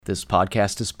This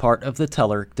podcast is part of the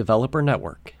Telerik Developer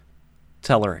Network.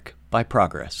 Telerik by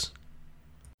Progress.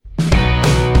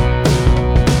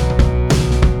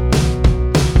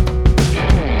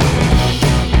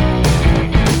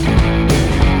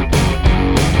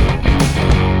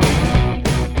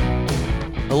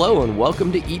 Hello and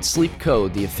welcome to Eat Sleep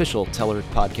Code, the official Telerik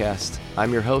podcast.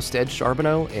 I'm your host, Ed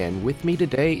Charbonneau, and with me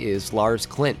today is Lars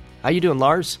Klint. How you doing,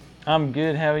 Lars? I'm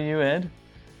good. How are you, Ed?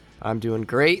 I'm doing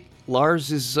great.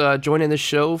 Lars is joining the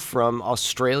show from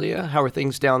Australia. How are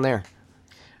things down there?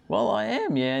 Well, I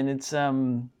am, yeah,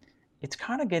 and it's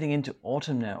kind of getting into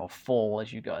autumn now, or fall,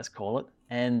 as you guys call it.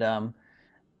 And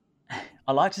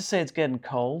I like to say it's getting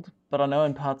cold, but I know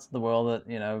in parts of the world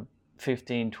that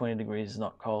 15, 20 degrees is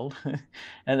not cold,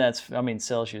 and that's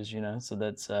Celsius, so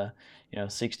that's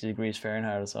 60 degrees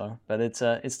Fahrenheit or so. But it's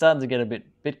starting to get a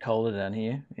bit colder down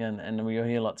here, and we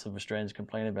hear lots of Australians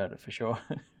complain about it for sure.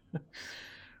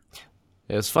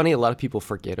 It's funny, a lot of people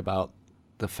forget about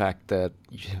the fact that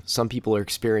some people are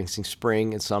experiencing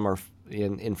spring and some are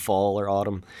in fall or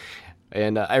autumn.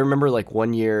 And I remember like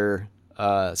one year,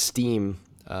 Steam,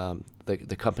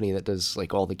 the company that does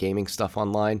like all the gaming stuff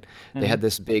online, they had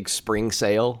this big spring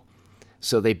sale.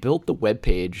 So they built the web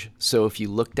page so if you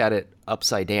looked at it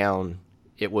upside down,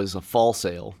 it was a fall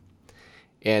sale.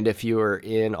 And if you were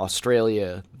in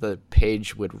Australia, the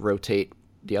page would rotate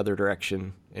the other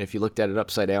direction. And if you looked at it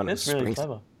upside down, that's it was really spring.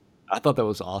 clever. I thought that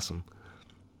was awesome.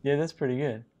 Yeah, that's pretty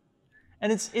good.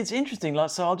 And it's interesting. Like,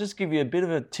 so I'll just give you a bit of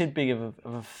a tidbit of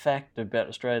a fact about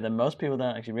Australia that most people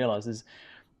don't actually realise is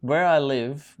where I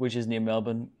live, which is near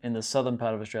Melbourne, in the southern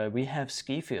part of Australia, we have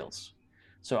ski fields.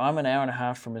 So I'm an hour and a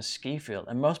half from a ski field,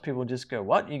 and most people just go,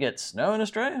 "What? You get snow in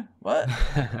Australia? What?"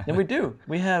 And we do.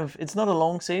 We have. It's not a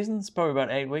long season. It's probably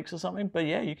about 8 weeks or something. But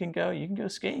yeah, you can go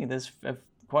skiing. There's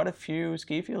quite a few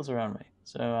ski fields around me.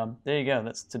 So there you go.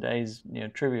 That's today's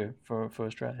trivia for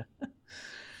Australia.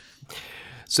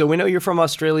 So we know you're from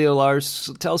Australia, Lars.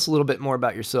 So tell us a little bit more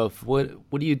about yourself. What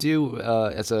do you do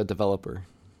as a developer?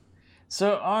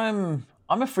 So I'm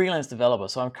a freelance developer,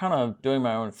 so I'm kind of doing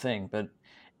my own thing, but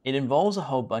it involves a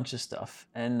whole bunch of stuff.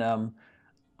 And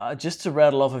just to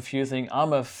rattle off a few things,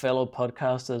 I'm a fellow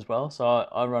podcaster as well. So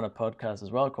I run a podcast as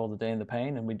well called The Day in the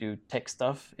Pain, and we do tech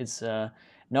stuff. It's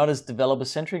not as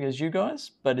developer-centric as you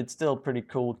guys, but it's still pretty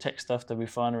cool tech stuff that we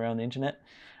find around the internet.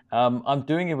 I'm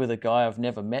doing it with a guy I've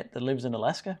never met that lives in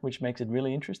Alaska, which makes it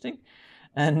really interesting.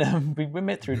 And we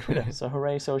met through Twitter, so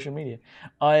hooray, social media.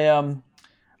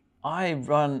 I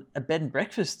run a bed and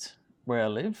breakfast where I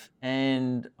live,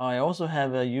 and I also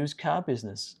have a used car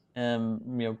business,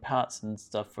 parts and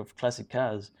stuff for classic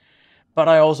cars. But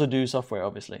I also do software,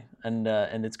 obviously, and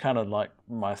it's kind of like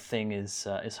my thing is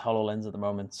HoloLens at the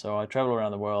moment. So I travel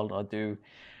around the world. I do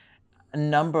a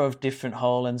number of different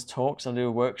HoloLens talks. I do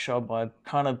a workshop. I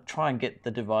kind of try and get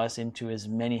the device into as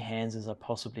many hands as I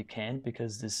possibly can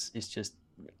because this is just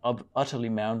utterly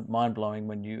mind-blowing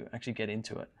when you actually get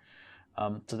into it.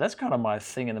 So that's kind of my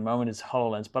thing at the moment is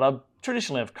HoloLens. But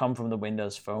I've come from the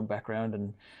Windows Phone background,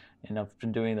 and I've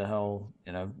been doing the whole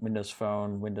Windows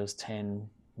Phone, Windows 10,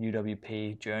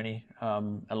 UWP journey,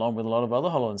 along with a lot of other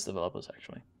HoloLens developers,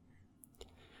 actually.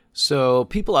 So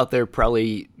people out there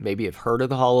probably maybe have heard of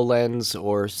the HoloLens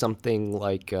or something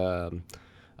like Gear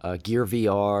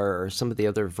VR or some of the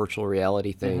other virtual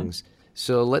reality things. Mm-hmm.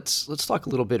 So let's talk a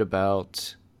little bit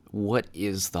about what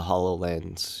is the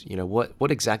HoloLens?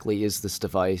 What exactly is this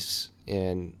device,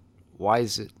 and why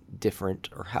is it different,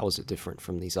 or how is it different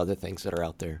from these other things that are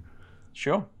out there?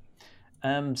 Sure.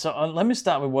 So let me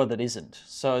start with what it isn't.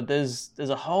 So there's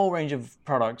a whole range of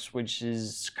products which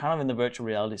is kind of in the virtual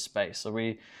reality space. So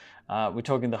we're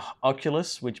talking the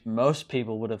Oculus, which most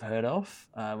people would have heard of,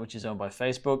 which is owned by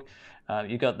Facebook.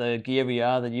 You got the Gear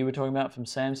VR that you were talking about from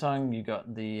Samsung. You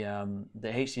got the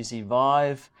HTC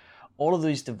Vive. All of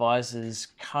these devices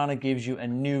kind of gives you a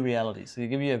new reality. So they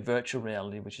give you a virtual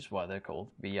reality, which is why they're called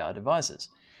VR devices.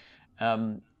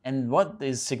 And what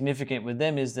is significant with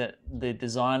them is that the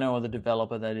designer or the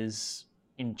developer that is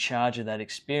in charge of that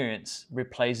experience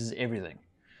replaces everything,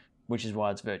 which is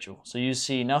why it's virtual. So you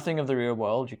see nothing of the real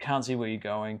world. You can't see where you're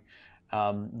going.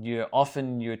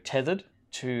 You're tethered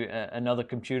to another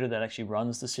computer that actually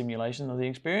runs the simulation of the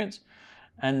experience.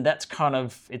 And that's kind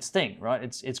of its thing, right?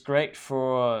 It's great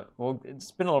for,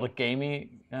 it's been a lot of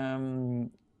gaming,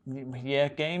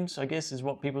 games, I guess, is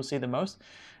what people see the most.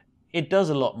 It does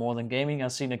a lot more than gaming.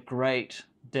 I've seen a great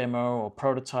demo or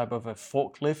prototype of a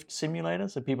forklift simulator.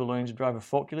 So people learning to drive a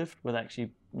forklift with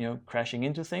actually, crashing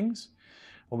into things.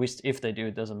 Or if they do,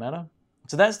 it doesn't matter.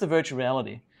 So that's the virtual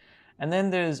reality. And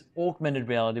then there's augmented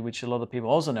reality, which a lot of people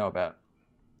also know about.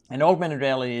 And augmented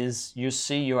reality is you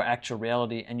see your actual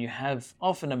reality, and you have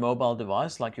often a mobile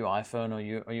device like your iPhone or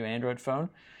your Android phone,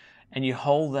 and you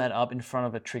hold that up in front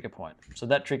of a trigger point. So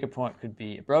that trigger point could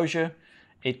be a brochure,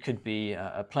 it could be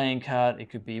a playing card, it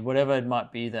could be whatever it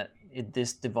might be that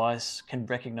this device can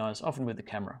recognize, often with the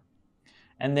camera.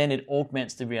 And then it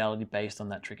augments the reality based on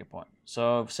that trigger point.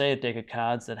 So say a deck of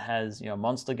cards that has, a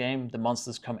monster game, the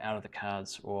monsters come out of the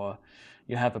cards, or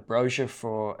you have a brochure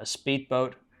for a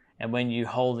speedboat, and when you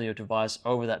hold your device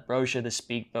over that brochure, the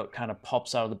speedboat kind of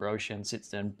pops out of the brochure and sits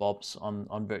there and bobs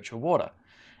on virtual water.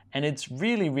 And it's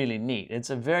really, really neat. It's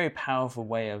a very powerful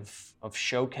way of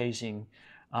showcasing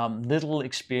little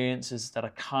experiences that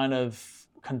are kind of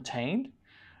contained,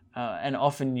 and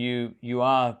often you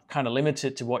are kind of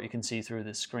limited to what you can see through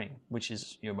this screen, which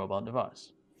is your mobile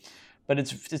device. But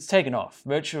it's taken off.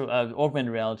 Virtual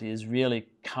augmented reality is really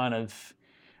kind of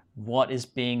what is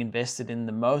being invested in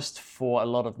the most for a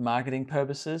lot of marketing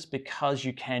purposes, because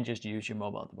you can just use your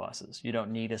mobile devices. You don't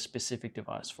need a specific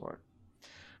device for it.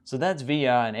 So that's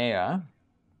VR and AR.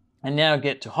 And now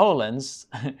get to HoloLens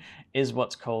is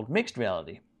what's called mixed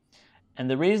reality. And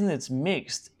the reason it's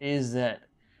mixed is that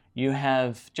you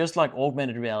have, just like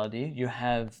augmented reality, you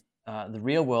have the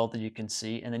real world that you can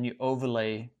see, and then you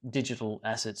overlay digital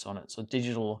assets on it, so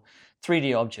digital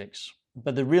 3D objects.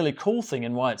 But the really cool thing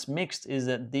and why it's mixed is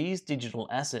that these digital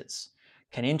assets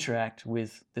can interact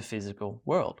with the physical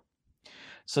world.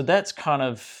 So that's kind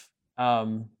of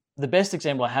the best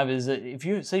example I have is that if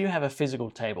you say you have a physical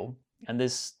table, and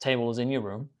this table is in your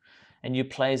room, and you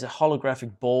place a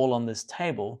holographic ball on this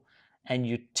table, and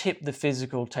you tip the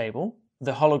physical table,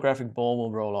 the holographic ball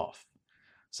will roll off.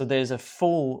 So there's a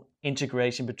full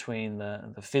integration between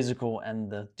the physical and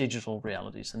the digital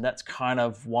realities. And that's kind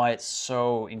of why it's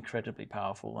so incredibly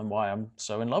powerful and why I'm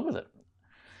so in love with it.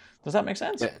 Does that make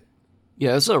sense? Yeah,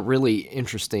 yeah, it's a really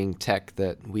interesting tech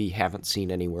that we haven't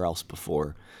seen anywhere else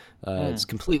before. It's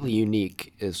completely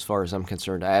unique as far as I'm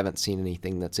concerned. I haven't seen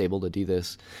anything that's able to do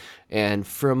this. And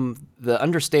from the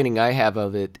understanding I have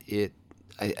of it,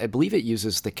 I believe it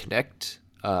uses the Kinect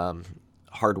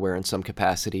hardware in some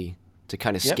capacity to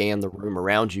kind of Yep, scan the room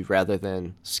around you rather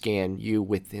than scan you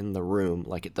within the room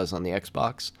like it does on the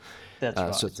Xbox. that's So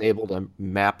right. it's able to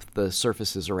map the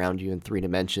surfaces around you in 3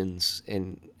 dimensions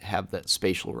and have that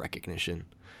spatial recognition.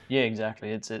 Yeah,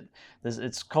 exactly.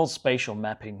 It's called spatial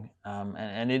mapping,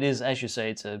 and it is, as you say,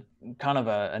 it's a kind of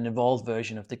an evolved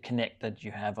version of the Kinect that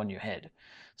you have on your head.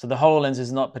 So the Hololens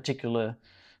is not particularly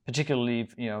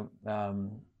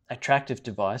attractive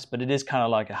device, but it is kind of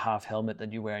like a half helmet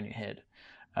that you wear on your head.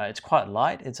 It's quite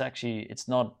light. It's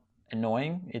not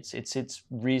annoying. It sits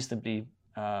reasonably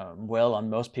well on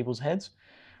most people's heads,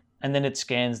 and then it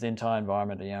scans the entire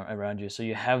environment around you. So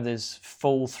you have this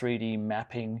full 3D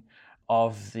mapping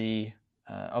of the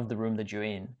room that you're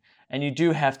in, and you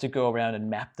do have to go around and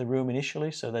map the room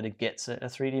initially so that it gets a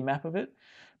 3D map of it.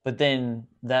 But then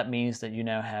that means that you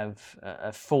now have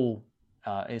a full,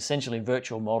 essentially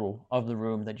virtual model of the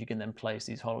room that you can then place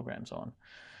these holograms on.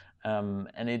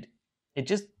 And it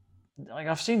just, like,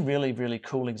 I've seen really really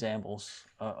cool examples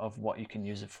of what you can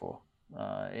use it for.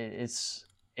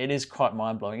 It is quite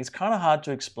mind blowing. It's kind of hard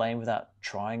to explain without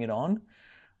trying it on.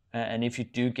 And if you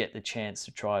do get the chance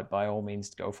to try it, by all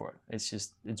means, go for it.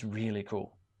 It's really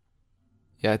cool.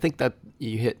 Yeah, I think that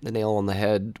you hit the nail on the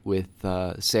head with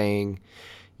saying,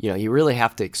 you really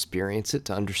have to experience it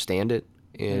to understand it.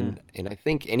 Mm, And I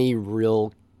think any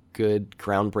real good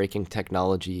groundbreaking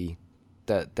technology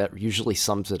that usually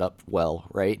sums it up well,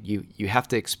 right? You have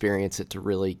to experience it to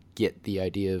really get the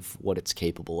idea of what it's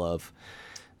capable of.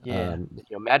 yeah.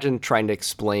 Imagine trying to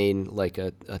explain like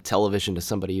a television to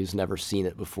somebody who's never seen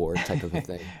it before, type of a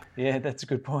thing. Yeah, that's a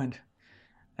good point.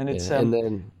 And Yeah, it's and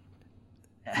then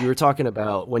you were talking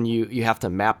about when you have to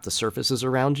map the surfaces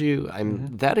around you.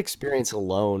 mhm. That experience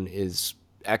alone is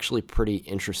actually pretty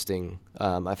interesting.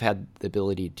 I've had the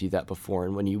ability to do that before,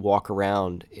 and when you walk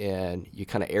around and you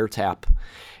kind of air tap,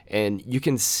 and you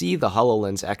can see the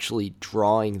HoloLens actually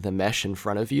drawing the mesh in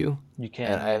front of you, You and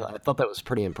can, yeah. I thought that was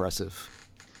pretty impressive.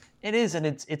 It is, and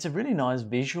it's a really nice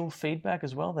visual feedback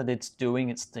as well that it's doing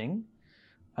its thing.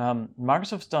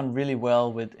 Microsoft's done really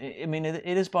well with. I mean, it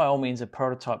is by all means a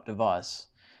prototype device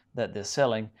that they're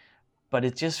selling, but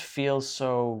it just feels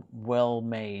so well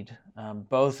made,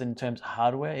 both in terms of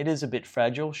hardware. It is a bit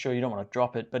fragile. Sure, you don't want to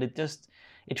drop it, but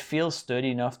it feels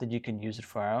sturdy enough that you can use it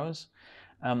for hours.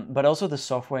 But also the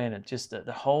software and it, just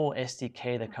the whole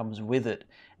SDK that comes with it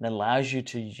and allows you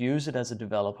to use it as a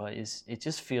developer it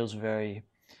just feels very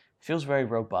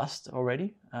robust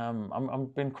already.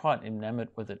 I've been quite enamored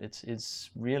with it. It's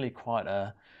really quite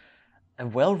a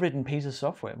well written piece of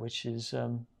software, which is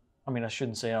I mean, I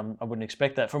shouldn't say I wouldn't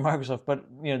expect that from Microsoft, but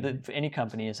for any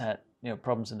company has had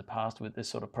problems in the past with this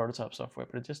sort of prototype software,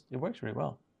 but it works really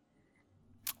well.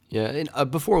 Yeah, and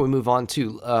before we move on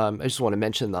too, I just want to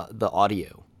mention the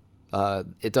audio.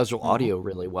 It does your audio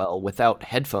really well without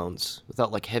headphones,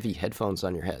 without like heavy headphones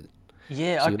on your head.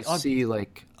 Yeah, So you'll see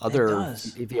like it other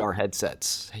does. VR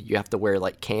headsets, you have to wear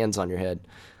like cans on your head.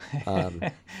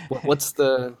 What's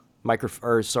the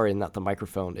or sorry, not the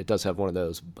microphone. It does have one of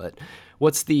those, but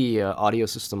what's the audio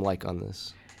system like on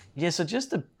this? Yeah, so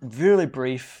just a really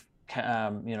brief,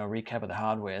 recap of the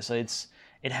hardware. So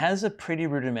it has a pretty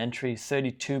rudimentary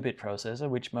 32-bit processor,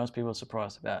 which most people are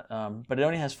surprised about. But it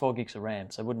only has 4 gigs of RAM,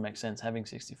 so it wouldn't make sense having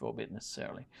 64-bit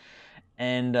necessarily.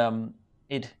 And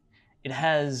it it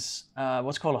has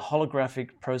what's called a holographic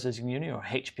processing unit, or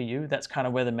HPU. That's kind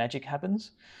of where the magic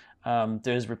happens.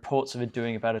 There's reports of it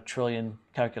doing about 1 trillion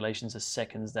calculations a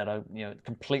second that are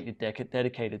completely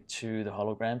dedicated to the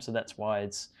hologram. So that's why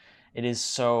it is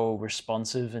so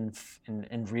responsive and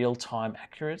in real time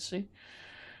accuracy.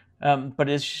 But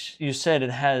as you said,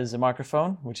 it has a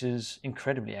microphone, which is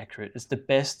incredibly accurate. It's the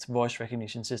best voice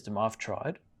recognition system I've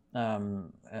tried.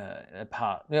 It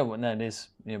is,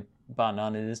 bar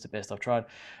none, it is the best I've tried.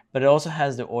 But it also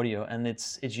has the audio, and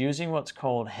it's using what's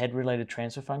called head-related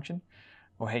transfer function,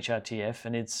 or HRTF,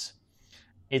 and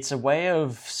it's a way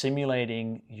of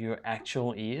simulating your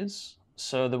actual ears.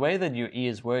 So the way that your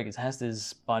ears work is it has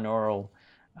this binaural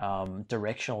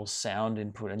directional sound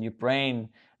input, and your brain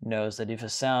knows that if a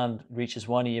sound reaches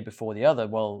one ear before the other,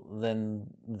 well, then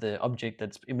the object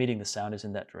that's emitting the sound is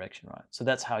in that direction, right? So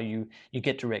that's how you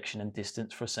get direction and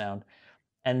distance for sound.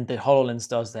 And the HoloLens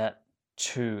does that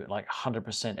to like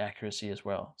 100% accuracy as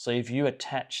well. So if you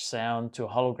attach sound to a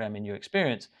hologram in your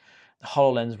experience, the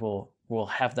HoloLens will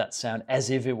have that sound as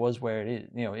if it was where it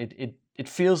is. It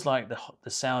feels like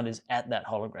the sound is at that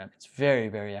hologram. It's very,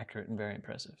 very accurate and very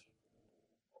impressive.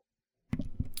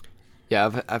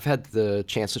 Yeah, I've had the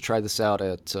chance to try this out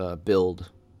at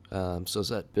Build. So it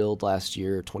was at Build last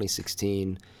year,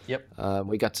 2016. Yep.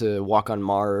 We got to walk on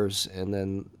Mars, and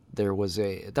then there was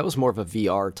that was more of a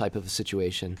VR type of a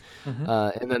situation.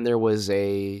 And then there was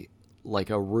a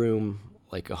room,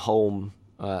 like a home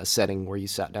setting where you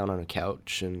sat down on a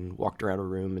couch and walked around a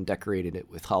room and decorated it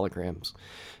with holograms.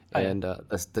 And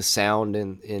the sound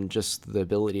and just the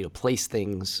ability to place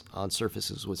things on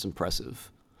surfaces was impressive.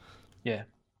 Yeah.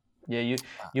 Yeah,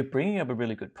 you're bringing up a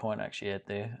really good point actually, Ed,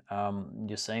 there.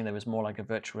 You're saying there was more like a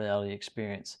virtual reality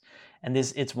experience. And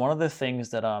it's one of the things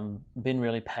that I'm been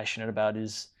really passionate about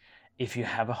is if you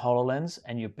have a HoloLens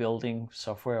and you're building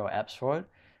software or apps for it,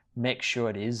 make sure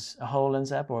it is a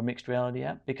HoloLens app or a mixed reality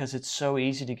app, because it's so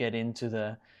easy to get into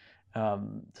the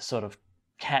sort of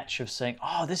catch of saying,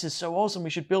 oh, this is so awesome, we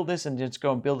should build this, and just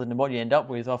go and build it. And what you end up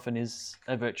with often is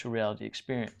a virtual reality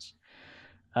experience.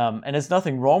 And there's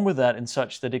nothing wrong with that in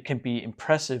such that it can be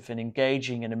impressive and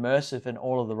engaging and immersive and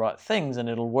all of the right things, and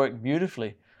it'll work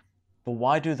beautifully. But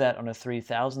why do that on a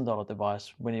 $3,000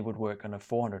 device when it would work on a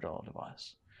 $400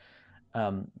 device?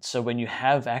 So when you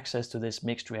have access to this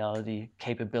mixed reality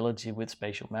capability with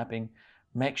spatial mapping,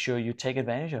 make sure you take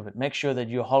advantage of it. Make sure that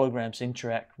your holograms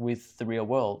interact with the real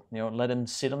world. Let them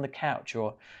sit on the couch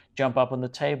or jump up on the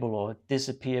table or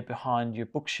disappear behind your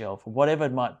bookshelf or whatever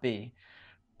it might be.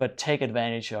 But take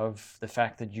advantage of the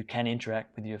fact that you can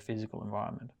interact with your physical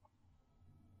environment.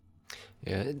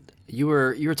 Yeah, you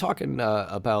were talking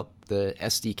about the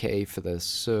SDK for this,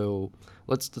 so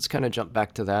let's kind of jump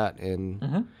back to that.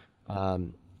 And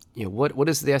what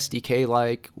is the SDK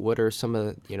like? What are some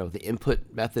of the input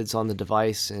methods on the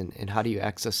device, and how do you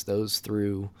access those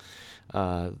through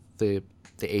the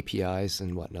APIs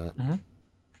and whatnot?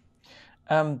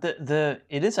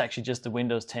 It is actually just the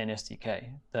Windows 10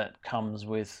 SDK that comes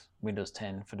with Windows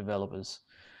 10 for developers.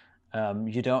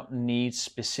 You don't need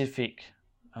specific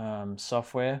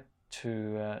software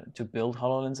to build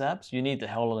HoloLens apps. You need the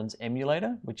HoloLens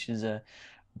emulator, which is a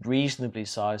reasonably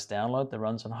sized download that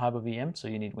runs on Hyper-VM. So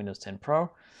you need Windows 10 Pro,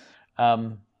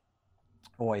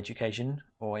 or Education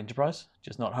or Enterprise,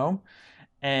 just not Home,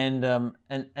 and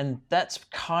that's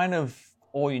kind of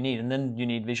all you need. And then you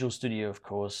need Visual Studio, of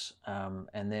course,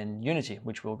 and then Unity,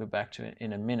 which we'll go back to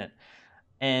in a minute.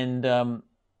 And the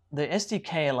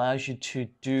SDK allows you to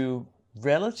do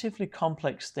relatively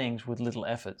complex things with little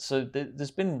effort. So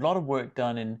there's been a lot of work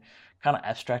done in kind of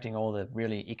abstracting all the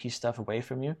really icky stuff away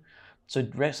from you. So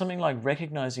something like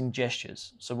recognizing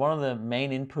gestures. So one of the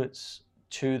main inputs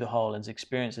to the HoloLens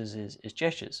experiences is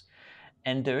gestures.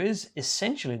 And there's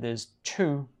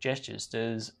 2 gestures.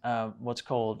 There's what's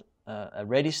called a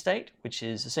ready state, which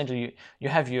is essentially you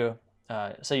have your,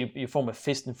 say you form a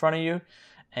fist in front of you,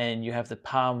 and you have the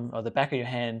palm or the back of your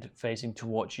hand facing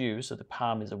towards you, so the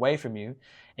palm is away from you,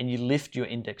 and you lift your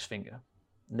index finger.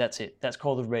 And that's it. That's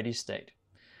called the ready state.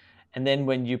 And then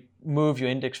when you move your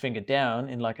index finger down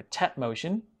in like a tap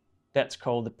motion, that's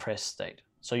called the press state.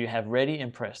 So you have ready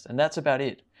and pressed, and that's about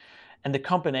it. And the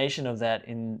combination of that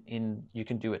in you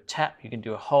can do a tap, you can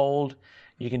do a hold,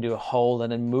 you can do a hold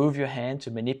and then move your hand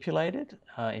to manipulate it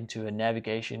into a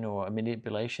navigation or a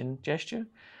manipulation gesture.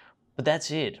 But that's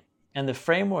it. And the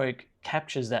framework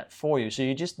captures that for you. So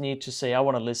you just need to say, I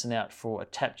want to listen out for a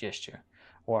tap gesture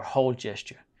or a hold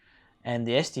gesture. And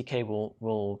the SDK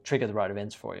will trigger the right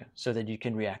events for you so that you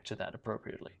can react to that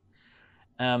appropriately.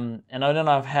 And I don't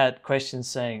know, I've had questions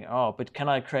saying, oh, but can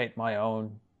I create my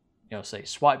own, say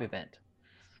swipe event?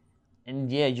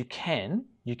 And yeah, you can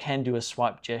do a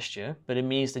swipe gesture, but it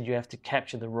means that you have to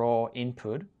capture the raw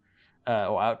input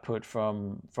or output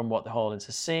from what the HoloLens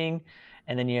is seeing.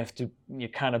 And then you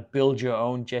kind of build your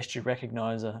own gesture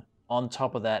recognizer on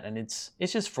top of that. And it's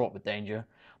just fraught with danger.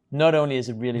 Not only is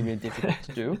it really, really difficult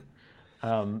to do,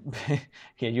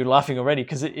 yeah, you're laughing already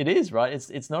because it is, right?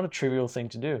 It's not a trivial thing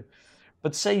to do.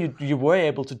 But say you were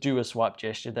able to do a swipe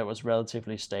gesture that was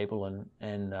relatively stable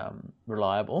and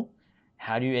reliable.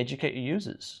 How do you educate your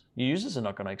users? Your users are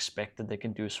not going to expect that they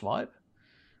can do a swipe.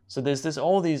 So there's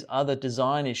all these other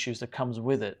design issues that comes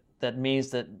with it. That means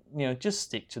that just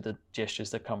stick to the gestures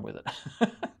that come with it.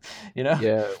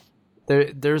 Yeah,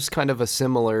 there's kind of a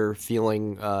similar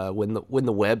feeling when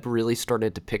the web really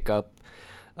started to pick up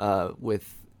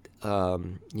with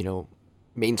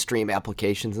mainstream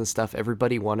applications and stuff.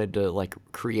 Everybody wanted to like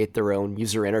create their own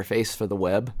user interface for the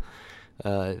web.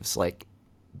 It's like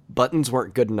buttons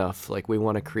weren't good enough. Like we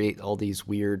want to create all these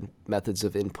weird methods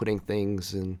of inputting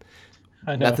things and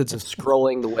methods of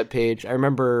scrolling the web page. I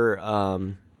remember,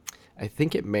 I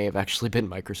think it may have actually been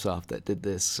Microsoft that did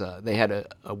this. They had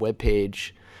a web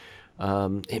page.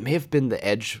 It may have been the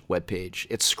Edge web page.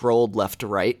 It scrolled left to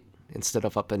right instead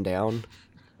of up and down.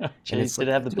 Did it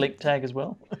have the blink tag as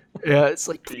well? Yeah, it's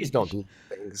like, please don't do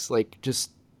things. Like,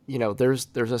 just, there's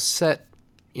a set,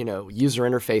 user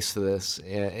interface for this.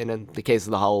 And in the case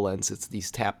of the HoloLens, it's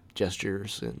these tap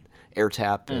gestures and air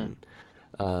tap and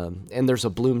there's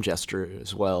a bloom gesture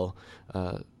as well.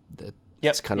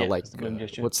 It's kind of like,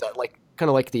 what's that? Like, kind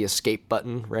of like the escape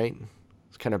button, right?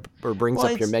 It's kind of, or brings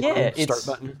up your menu start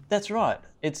button. That's right.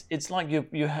 It's like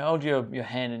you hold your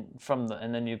hand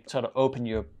and then you sort of open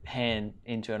your hand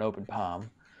into an open palm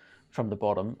from the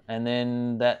bottom, and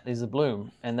then that is the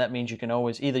bloom, and that means you can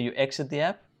always either you exit the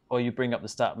app or you bring up the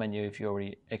start menu if you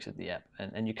already exit the app,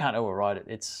 and you can't override it.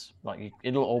 It's like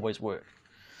it'll always work.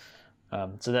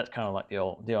 So that's kind of like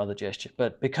the other gesture,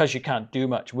 but because you can't do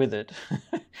much with it,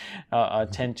 I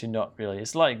tend to not really.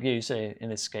 It's like you say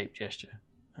an escape gesture,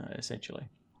 essentially.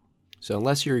 So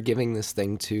unless you're giving this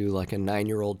thing to like a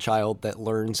 9-year-old child that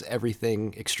learns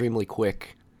everything extremely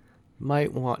quick,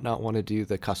 might not want to do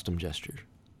the custom gesture.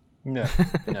 No,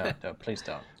 please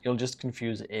don't. You'll just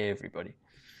confuse everybody.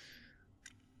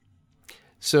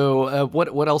 So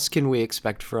what else can we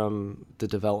expect from the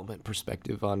development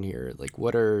perspective on here? Like,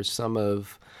 what are some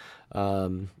of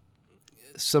the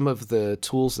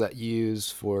tools that you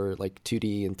use for like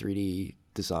 2D and 3D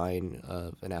design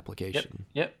of an application?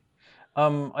 Yep.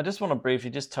 I just want to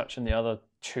briefly just touch on the other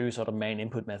two sort of main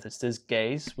input methods. There's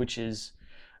gaze, which is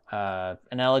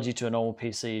analogy to a normal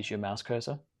PC is your mouse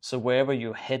cursor. So wherever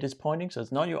your head is pointing, so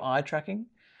it's not your eye tracking.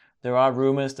 There are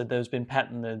rumors that there's been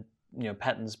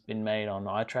patents been made on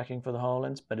eye tracking for the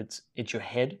HoloLens, but it's your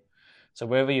head. So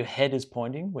wherever your head is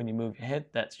pointing, when you move your head,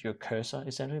 that's your cursor,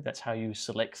 essentially. That's how you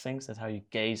select things. That's how you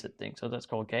gaze at things. So that's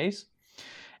called gaze.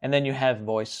 And then you have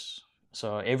voice.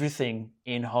 So everything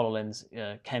in HoloLens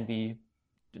can be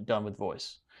done with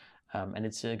voice. And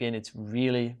it's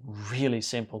really, really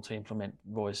simple to implement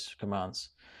voice commands.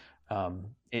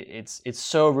 It's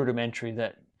so rudimentary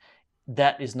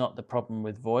that is not the problem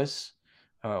with voice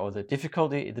or the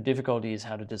difficulty. The difficulty is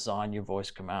how to design your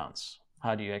voice commands.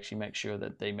 How do you actually make sure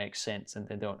that they make sense and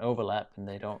they don't overlap and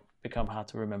they don't become hard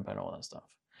to remember and all that stuff.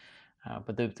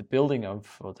 But the building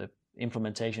of or the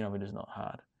implementation of it is not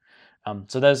hard.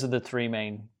 So those are the three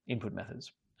main input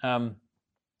methods.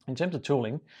 In terms of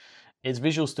tooling, it's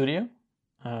Visual Studio,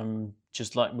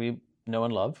 just like we know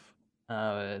and love,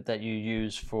 that you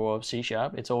use for C#.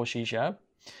 It's all C#.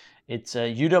 It's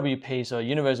a UWP, so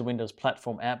Universal Windows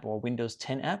Platform App or Windows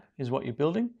 10 app is what you're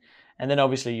building. And then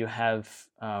obviously you have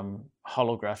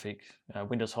holographic,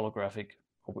 Windows holographic,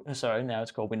 now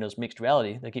it's called Windows Mixed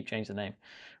Reality. They keep changing the name.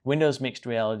 Windows Mixed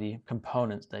Reality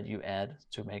components that you add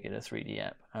to make it a 3D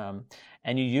app.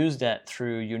 And you use that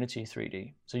through Unity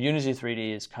 3D. So Unity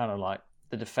 3D is kind of like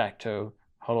the de facto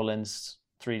HoloLens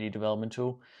 3D development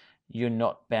tool, you're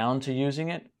not bound to using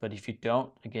it. But if you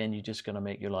don't, again, you're just going to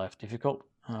make your life difficult.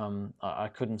 I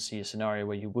couldn't see a scenario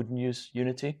where you wouldn't use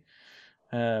Unity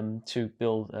to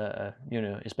build,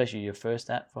 especially your first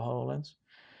app for HoloLens.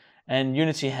 And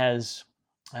Unity has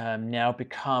now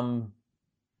become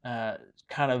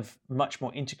kind of much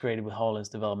more integrated with HoloLens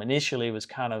development. Initially, it was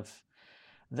kind of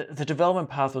the development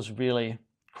path was really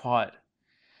quite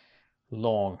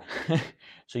long.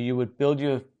 So you would build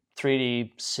your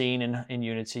 3D scene in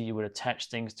Unity, you would attach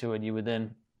things to it, you would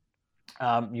then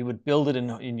you would build it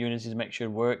in Unity to make sure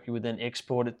it worked. You would then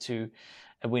export it to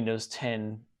a Windows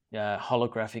 10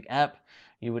 holographic app.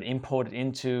 You would import it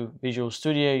into Visual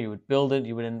Studio. You would build it.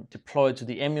 You would then deploy it to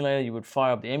the emulator. You would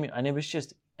fire up the emulator, and it was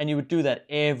just, and you would do that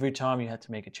every time you had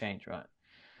to make a change, right?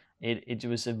 It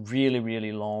was a really,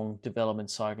 really long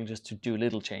development cycle just to do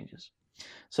little changes.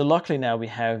 So luckily now we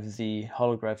have the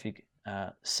holographic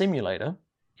simulator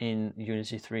in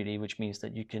Unity 3D, which means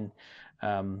that you can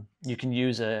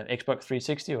use a Xbox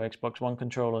 360 or Xbox One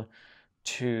controller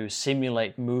to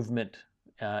simulate movement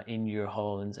in your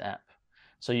HoloLens app.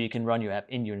 So you can run your app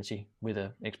in Unity with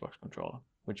a Xbox controller,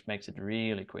 which makes it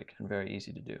really quick and very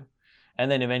easy to do.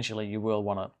 And then eventually you will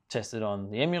want to test it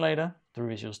on the emulator through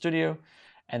Visual Studio,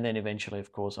 and then eventually,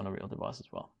 of course, on a real device as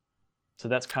well. So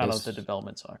that's kind of the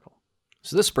development cycle.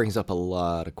 So this brings up a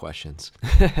lot of questions.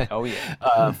 Oh,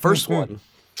 yeah. First one,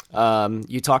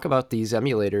 you talk about these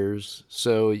emulators.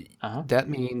 So that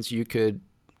means you could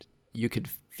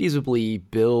feasibly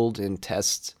build and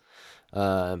test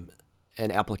an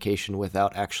application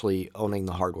without actually owning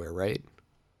the hardware, right?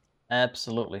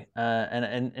 Absolutely.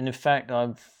 And in fact,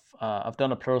 I've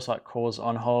done a Pluralsight course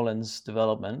on HoloLens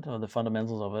development, or the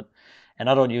fundamentals of it, and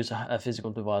I don't use a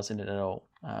physical device in it at all.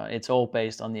 It's all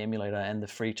based on the emulator and the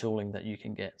free tooling that you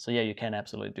can get. So yeah, you can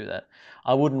absolutely do that.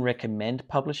 I wouldn't recommend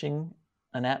publishing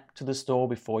an app to the store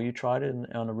before you tried it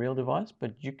on a real device,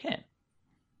 but you can.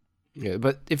 Yeah,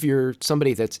 but if you're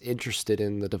somebody that's interested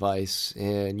in the device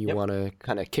and you want to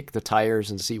kind of kick the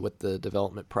tires and see what the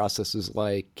development process is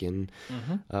like, and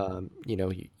you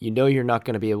know you're not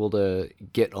going to be able to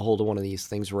get a hold of one of these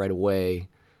things right away,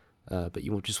 but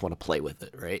you just want to play with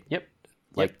it, right? Yep.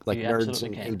 Like nerds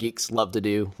and geeks love to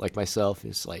do, like myself.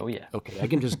 It's like, okay, I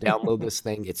can just download this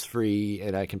thing. It's free,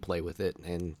 and I can play with it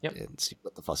and see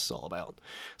what the fuss is all about.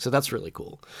 So that's really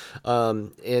cool.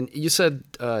 And you said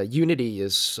Unity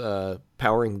is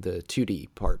powering the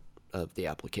 2D part of the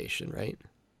application, right?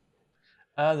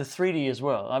 The 3D as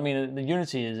well. I mean, the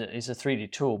Unity is a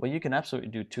 3D tool, but you can absolutely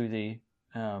do 2D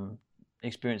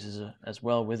experiences as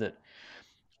well with it.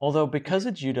 Although because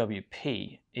it's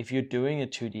UWP, if you're doing a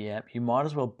 2D app, you might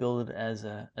as well build it as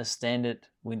a standard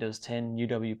Windows 10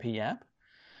 UWP app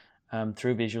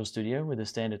through Visual Studio with the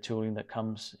standard tooling that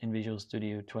comes in Visual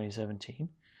Studio 2017.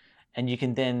 And you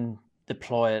can then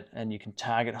deploy it, and you can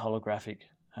target holographic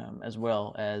as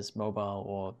well as mobile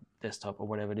or desktop or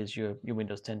whatever it is your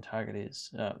Windows 10 target is.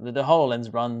 The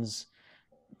HoloLens runs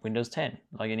Windows 10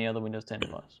 like any other Windows 10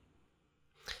 device.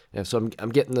 Yeah, so I'm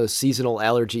getting those seasonal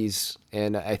allergies,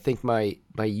 and I think my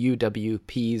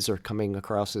UWPs are coming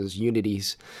across as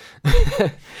Unities.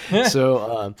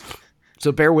 So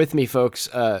bear with me, folks.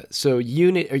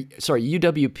 UWP.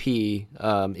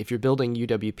 If you're building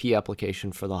UWP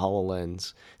application for the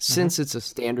HoloLens, since it's a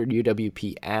standard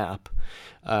UWP app,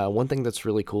 one thing that's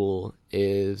really cool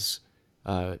is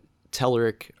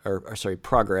Telerik,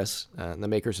 Progress, the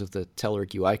makers of the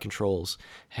Telerik UI controls,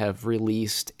 have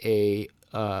released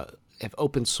have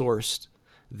open sourced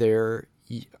their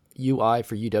UI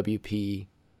for UWP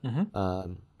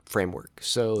framework.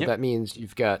 So that means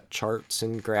you've got charts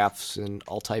and graphs and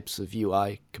all types of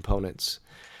UI components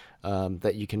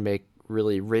that you can make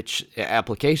really rich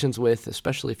applications with,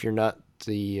 especially if you're not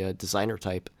the designer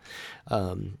type.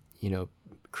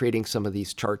 Creating some of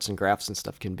these charts and graphs and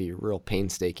stuff can be real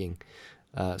painstaking.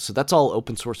 So that's all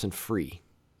open source and free.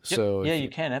 Yep. So yeah, you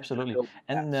can absolutely.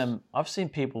 And I've seen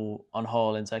people on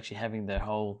HoloLens actually having their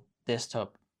whole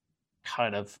desktop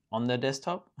kind of on their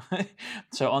desktop.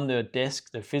 So on their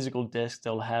desk, their physical desk,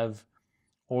 they'll have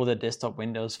all their desktop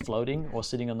windows floating or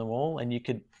sitting on the wall, and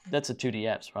that's a 2D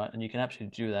apps, right? And you can actually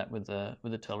do that with the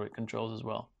Telerik controls as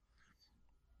well.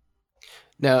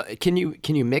 Now, can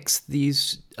you mix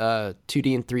these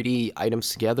 2D and 3D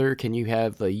items together? Can you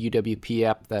have a UWP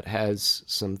app that has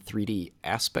some 3D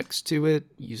aspects to it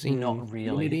using Not really.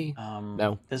 Unity?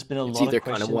 No, there's been a it's lot either of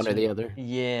questions. kind of one or the other.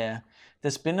 Yeah,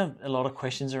 there's been a lot of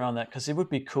questions around that, because it would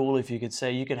be cool if you could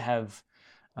say you could have.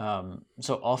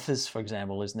 So Office, for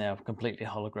example, is now completely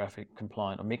holographic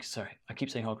compliant, or mixed. Sorry, I keep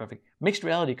saying holographic, mixed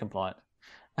reality compliant.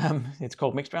 It's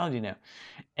called mixed reality now,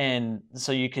 and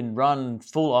so you can run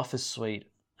full Office suite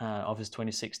Office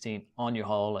 2016 on your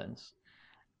HoloLens.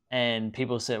 And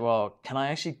people said, well, can I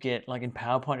actually get, like in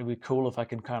PowerPoint, it'd be cool if I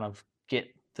can kind of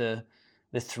get the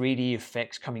 3D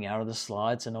effects coming out of the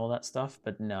slides and all that stuff.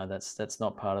 But no, that's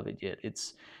not part of it yet.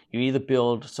 It's, you either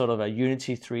build sort of a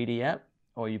Unity 3D app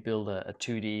or you build a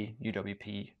 2D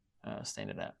UWP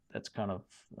standard app. That's kind of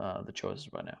the choices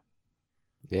right now.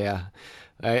 Yeah,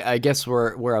 I guess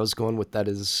where I was going with that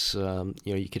is,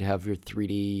 you could have your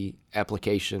 3D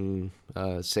application,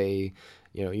 say,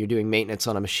 you're doing maintenance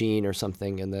on a machine or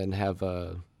something, and then have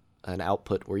an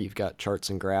output where you've got charts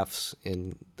and graphs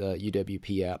in the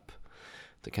UWP app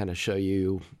to kind of show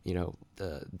you,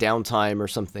 the downtime or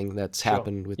something that's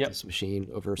happened with this machine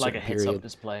over a certain like a period. heads-up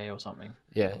display or something.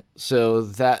 Yeah, so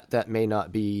that may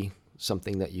not be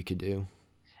something that you could do.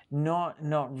 Not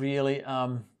really.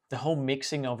 The whole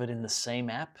mixing of it in the same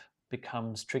app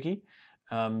becomes tricky.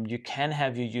 You can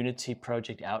have your Unity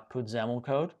project output XAML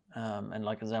code and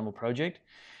like a XAML project.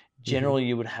 Generally,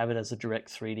 you would have it as a direct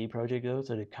 3D project though,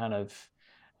 so to kind of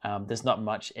there's not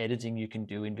much editing you can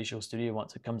do in Visual Studio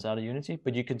once it comes out of Unity,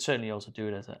 but you can certainly also do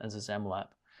it as a XAML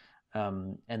app,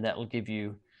 and that will give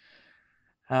you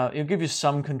it'll give you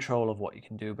some control of what you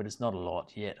can do, but it's not a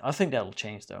lot yet. I think that'll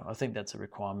change though. I think that's a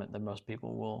requirement that most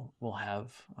people will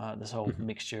have, this whole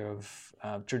mixture of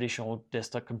traditional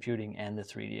desktop computing and the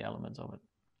 3D elements of it.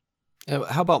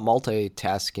 How about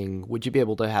multitasking? Would you be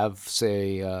able to have,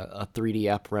 say, a 3D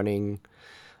app running,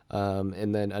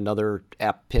 and then another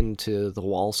app pinned to the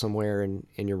wall somewhere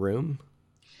in your room?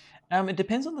 It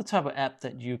depends on the type of app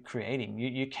that you're creating.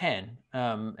 You can,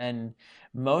 and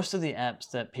most of the apps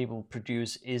that people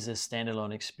produce is a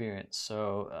standalone experience.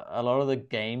 So a lot of the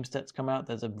games that's come out,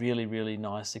 there's a really, really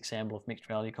nice example of mixed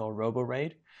reality called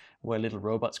RoboRaid, where little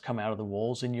robots come out of the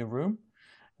walls in your room.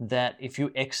 That if you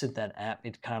exit that app,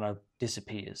 it kind of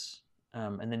disappears.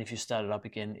 And then if you start it up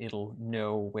again, it'll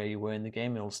know where you were in the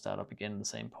game. It'll start up again at the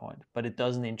same point, but it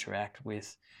doesn't interact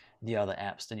with the other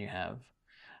apps that you have.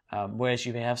 Whereas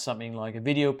you can have something like a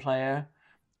video player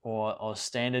or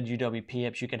standard UWP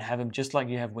apps, you can have them just like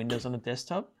you have Windows on a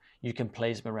desktop. You can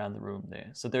place them around the room there.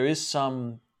 So there is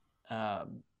some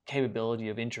capability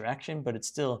of interaction, but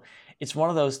it's one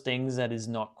of those things that is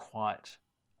not quite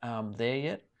there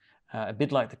yet. A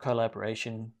bit like the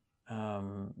collaboration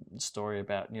story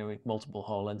about with multiple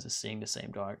HoloLenses seeing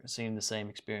the same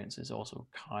experience is also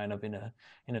kind of in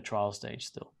a trial stage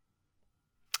still.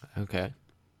 Okay.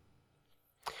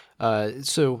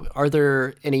 So are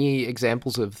there any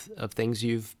examples of things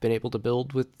you've been able to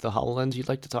build with the HoloLens you'd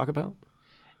like to talk about?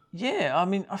 Yeah, I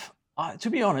mean, to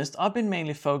be honest, I've been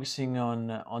mainly focusing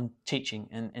on teaching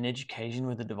and education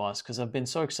with the device because I've been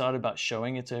so excited about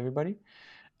showing it to everybody.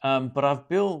 But I've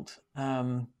built,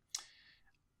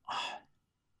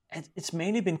 it's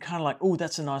mainly been kind of like, oh,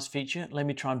 that's a nice feature. Let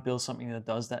me try and build something that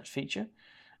does that feature.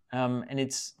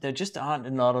 And there just aren't a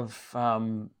lot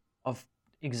of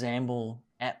example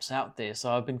apps out there.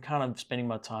 So I've been kind of spending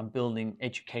my time building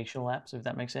educational apps, if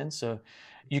that makes sense. So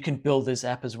you can build this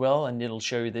app as well, and it'll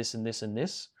show you this and this and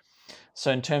this. So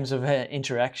in terms of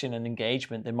interaction and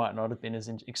engagement, they might not have been as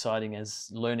exciting as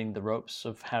learning the ropes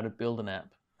of how to build an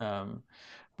app.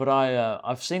 But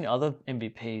I've seen other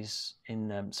MVPs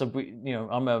in.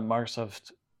 I'm a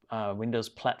Microsoft Windows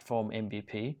Platform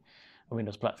MVP,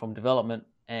 Windows Platform Development,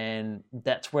 and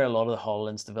that's where a lot of the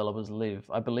HoloLens developers live.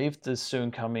 I believe there's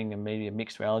soon coming maybe a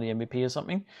mixed reality MVP or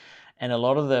something. And a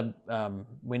lot of the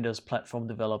Windows platform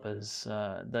developers,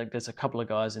 there's a couple of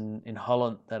guys in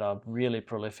Holland that are really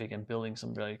prolific and building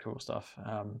some really cool stuff.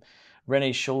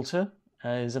 René Schulte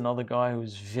is another guy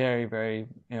who's very, very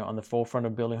on the forefront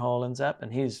of building HoloLens app,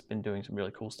 and he's been doing some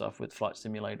really cool stuff with flight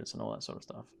simulators and all that sort of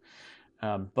stuff.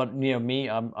 But me,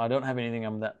 I don't have anything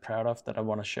I'm that proud of that I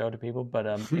want to show to people. But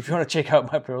if you want to check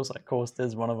out my builds, of course,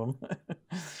 there's one of them.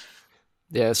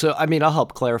 Yeah, so I mean, I'll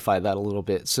help clarify that a little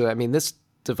bit. So I mean, this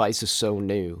device is so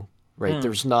new, right?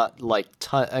 There's not like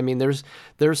I mean, there's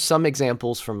some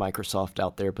examples from Microsoft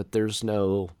out there, but there's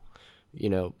no,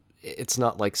 it's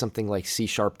not like something like C#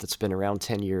 that's been around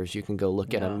 10 years. You can go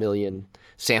look at a million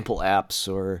sample apps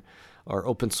or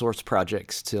open source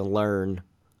projects to learn.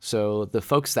 So the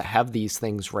folks that have these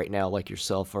things right now, like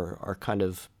yourself, are kind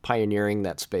of pioneering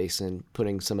that space and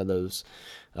putting some of those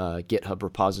GitHub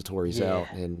repositories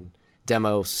out and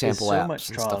demo sample apps. There's so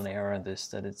much trial and error in this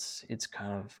that it's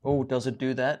kind of, oh, does it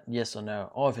do that? Yes or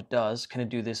no? Oh, if it does, can it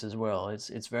do this as well?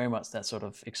 It's very much that sort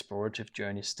of explorative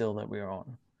journey still that we're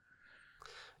on.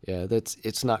 Yeah,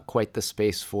 it's not quite the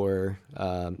space for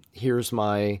here's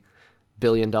my $1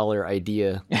 billion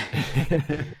idea.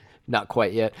 not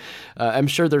quite yet. I'm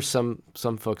sure there's some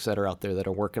folks that are out there that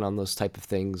are working on those type of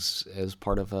things as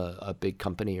part of a big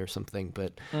company or something.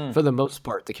 But for the most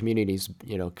part, the community's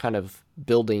kind of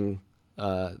building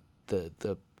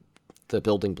the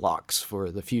building blocks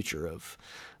for the future of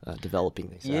developing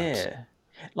these apps. Yeah,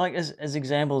 like as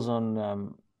examples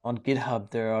on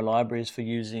GitHub, there are libraries for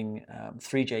using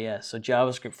Three.js, so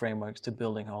JavaScript frameworks to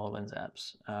building HoloLens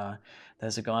apps.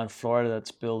 There's a guy in Florida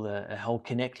that's built a whole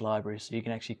Connect library, so you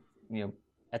can actually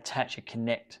attach a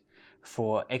Connect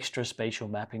for extra spatial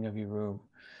mapping of your room.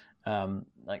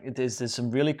 Like there's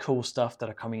some really cool stuff that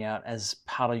are coming out as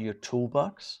part of your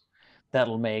toolbox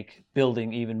that'll make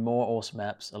building even more awesome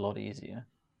apps a lot easier.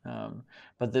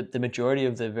 But the majority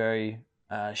of the very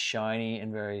shiny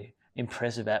and very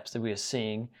impressive apps that we are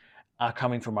seeing are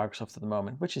coming from Microsoft at the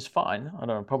moment, which is fine. I don't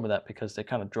have a problem with that because they're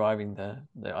kind of driving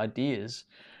the ideas.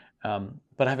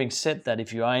 But having said that,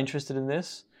 if you are interested in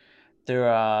this,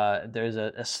 there's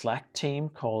a Slack team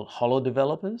called Holo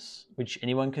Developers, which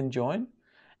anyone can join.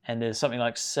 And there's something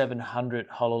like 700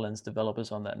 HoloLens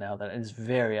developers on that now that is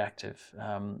very active.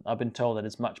 I've been told that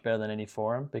it's much better than any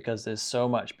forum because there's so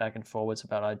much back and forwards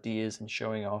about ideas and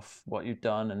showing off what you've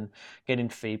done and getting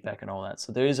feedback and all that.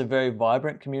 So there is a very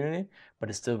vibrant community, but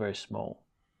it's still very small.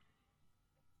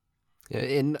 Yeah,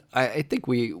 and I think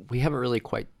we haven't really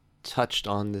quite touched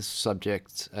on this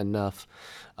subject enough.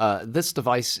 This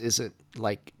device isn't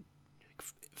like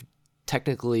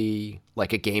technically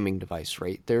like a gaming device,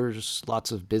 right? There's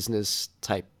lots of business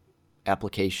type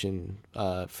application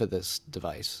for this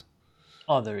device.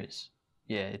 Oh, there is.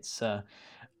 Yeah, it's.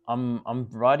 I'm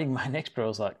writing my next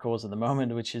Pluralsight course at the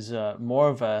moment, which is more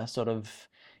of a sort of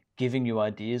giving you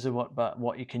ideas of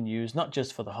what you can use, not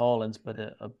just for the HoloLens, but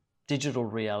digital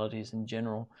realities in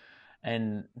general.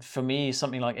 And for me,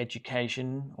 something like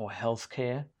education or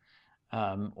healthcare,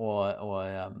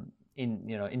 or in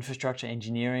infrastructure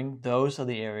engineering, those are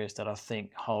the areas that I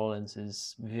think HoloLens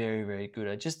is very, very good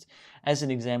at. Just as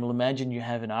an example, imagine you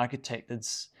have an architect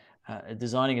that's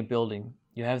designing a building.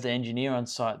 You have the engineer on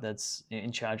site that's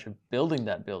in charge of building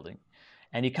that building,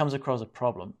 and he comes across a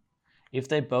problem. If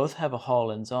they both have a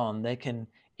HoloLens on, they can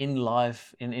in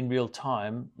real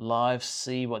time live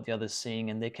see what the other's seeing,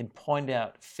 and they can point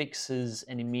out fixes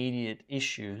and immediate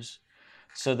issues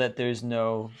so that there's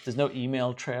no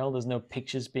email trail, there's no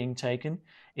pictures being taken.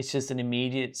 It's just an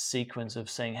immediate sequence of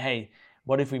saying, hey,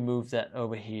 what if we move that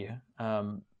over here?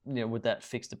 Would that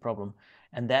fix the problem?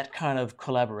 And that kind of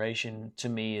collaboration to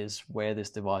me is where this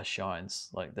device shines.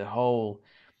 Like the whole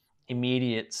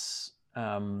immediate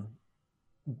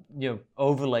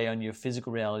overlay on your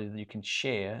physical reality that you can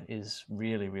share is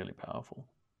really, really powerful.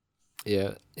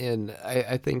 Yeah, and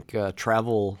I think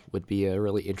travel would be a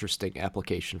really interesting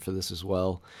application for this as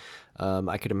well.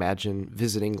 I could imagine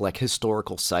visiting like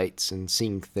historical sites and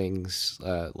seeing things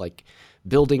like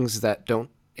buildings that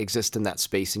don't exist in that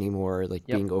space anymore, like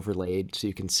Yep, being overlaid so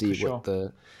you can for see what sure.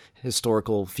 the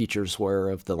historical features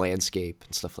were of the landscape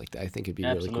and stuff like that. I think it'd be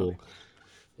really Absolutely. cool.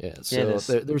 Yeah, Yeah,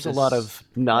 so there's a lot there's of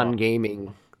oh,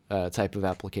 non-gaming type of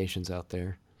applications out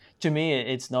there. to me,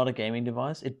 it's not a gaming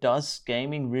device. It does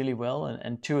gaming really well,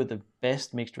 and two of the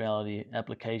best mixed reality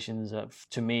applications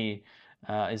to me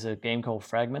is a game called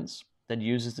Fragments that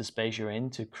uses the space you're in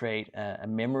to create a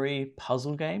memory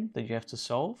puzzle game that you have to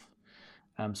solve.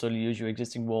 So you use your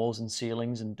existing walls and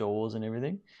ceilings and doors and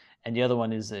everything. And the other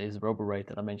one is Roborate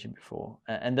that I mentioned before.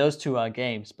 And those two are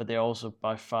games, but they're also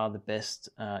by far the best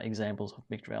examples of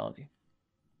mixed reality.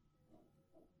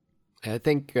 I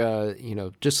think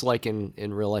just like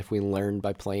in real life, we learn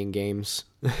by playing games.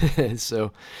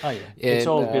 So Oh yeah, it's in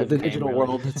all a bit of a the game, digital really.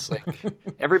 world, it's like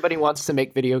everybody wants to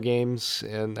make video games,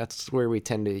 and that's where we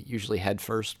tend to usually head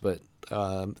first. But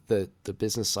the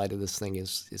business side of this thing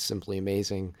is simply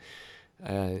amazing.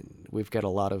 We've got a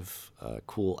lot of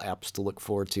cool apps to look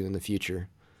forward to in the future.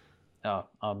 Oh,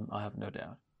 I have no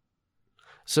doubt.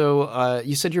 So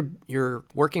you said you're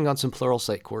working on some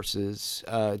Pluralsight courses.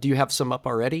 Do you have some up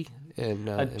already? I And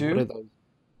what are do. those?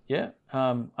 Yeah,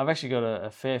 I've actually got a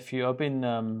fair few. I've been,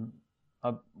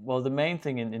 well, the main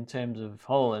thing in terms of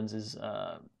HoloLens is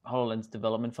HoloLens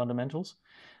Development Fundamentals.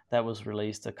 That was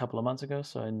released a couple of months ago,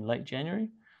 so in late January,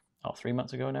 or 3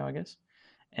 months ago now, I guess.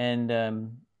 And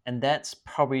that's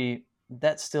probably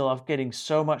that's still I'm getting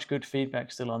so much good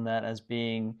feedback still on that as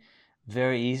being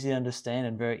very easy to understand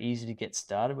and very easy to get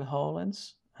started with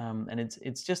HoloLens. And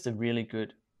it's just a really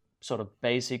good sort of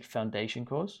basic foundation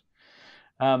course.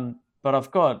 But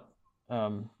I've got, I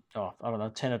don't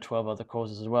know, 10 or 12 other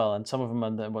courses as well. And some of them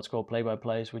are what's called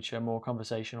play-by-plays, which are more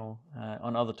conversational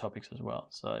on other topics as well.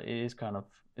 So it is kind of,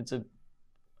 it's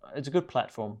a good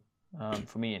platform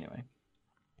for me anyway.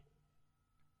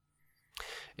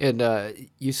 And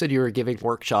you said you were giving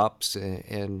workshops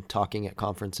and talking at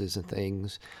conferences and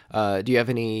things. Do you have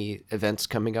any events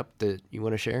coming up that you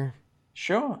want to share?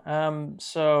 Sure.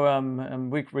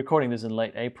 We're recording this in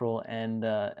late April, and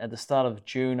at the start of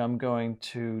June, I'm going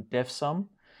to DevSum,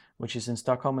 which is in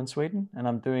Stockholm in Sweden, and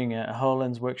I'm doing a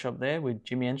HoloLens workshop there with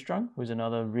Jimmy Enström, who's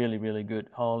another really, really good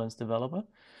HoloLens developer.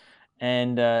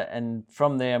 And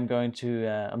from there, I'm doing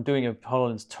a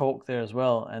HoloLens talk there as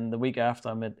well. And the week after,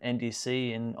 I'm at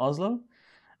NDC in Oslo,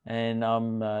 and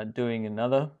I'm doing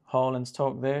another HoloLens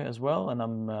talk there as well. And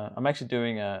I'm actually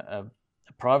doing a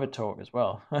private talk as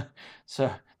well.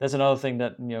 So that's another thing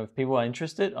that, if people are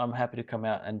interested, I'm happy to come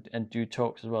out and do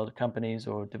talks as well to companies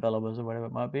or developers or whatever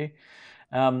it might be.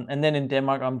 And then in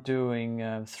Denmark, I'm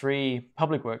doing 3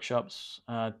 public workshops.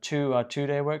 2 are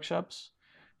 2-day workshops.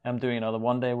 I'm doing another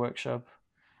 1-day workshop.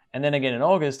 And then again in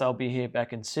August, I'll be here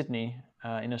back in Sydney,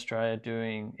 in Australia,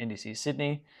 doing NDC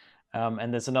Sydney.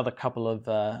 And there's another couple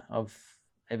of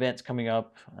events coming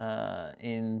up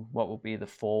in what will be the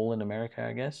fall in America,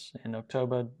 I guess, in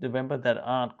October, November, that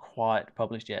aren't quite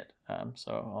published yet.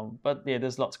 But yeah,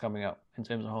 there's lots coming up in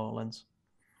terms of HoloLens.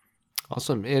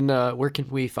 Awesome. And where can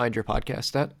we find your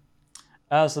podcast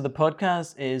at? So the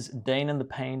podcast is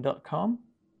daneandthepain.com.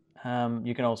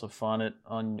 You can also find it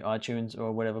on iTunes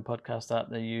or whatever podcast app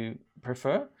that you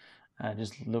prefer.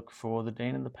 Just look for The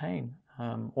Dane and the Pain.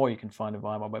 Or you can find it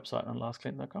via my website on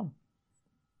larsklint.com.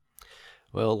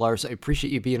 Well, Lars, I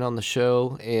appreciate you being on the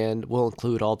show, and we'll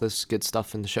include all this good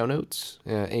stuff in the show notes,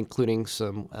 including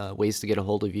some ways to get a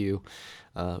hold of you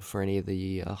for any of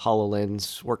the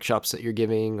HoloLens workshops that you're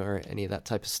giving or any of that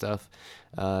type of stuff.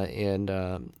 And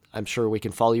I'm sure we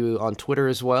can follow you on Twitter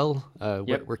as well.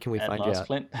 Yep, where can we find Lars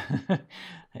you at? Klint.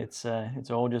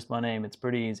 It's all just my name. It's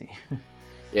pretty easy.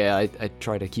 Yeah, I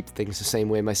try to keep things the same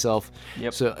way myself.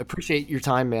 Yep. So I appreciate your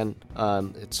time, man.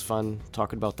 It's fun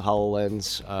talking about the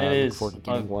HoloLens. It is. Look forward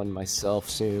to getting one myself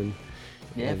soon.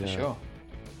 Yeah, and, for sure.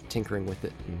 Tinkering with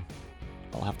it. And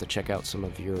I'll have to check out some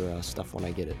of your stuff when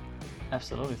I get it.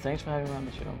 Absolutely. Thanks for having me on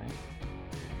the show, man.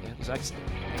 Yeah, it was excellent.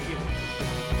 Thank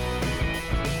you.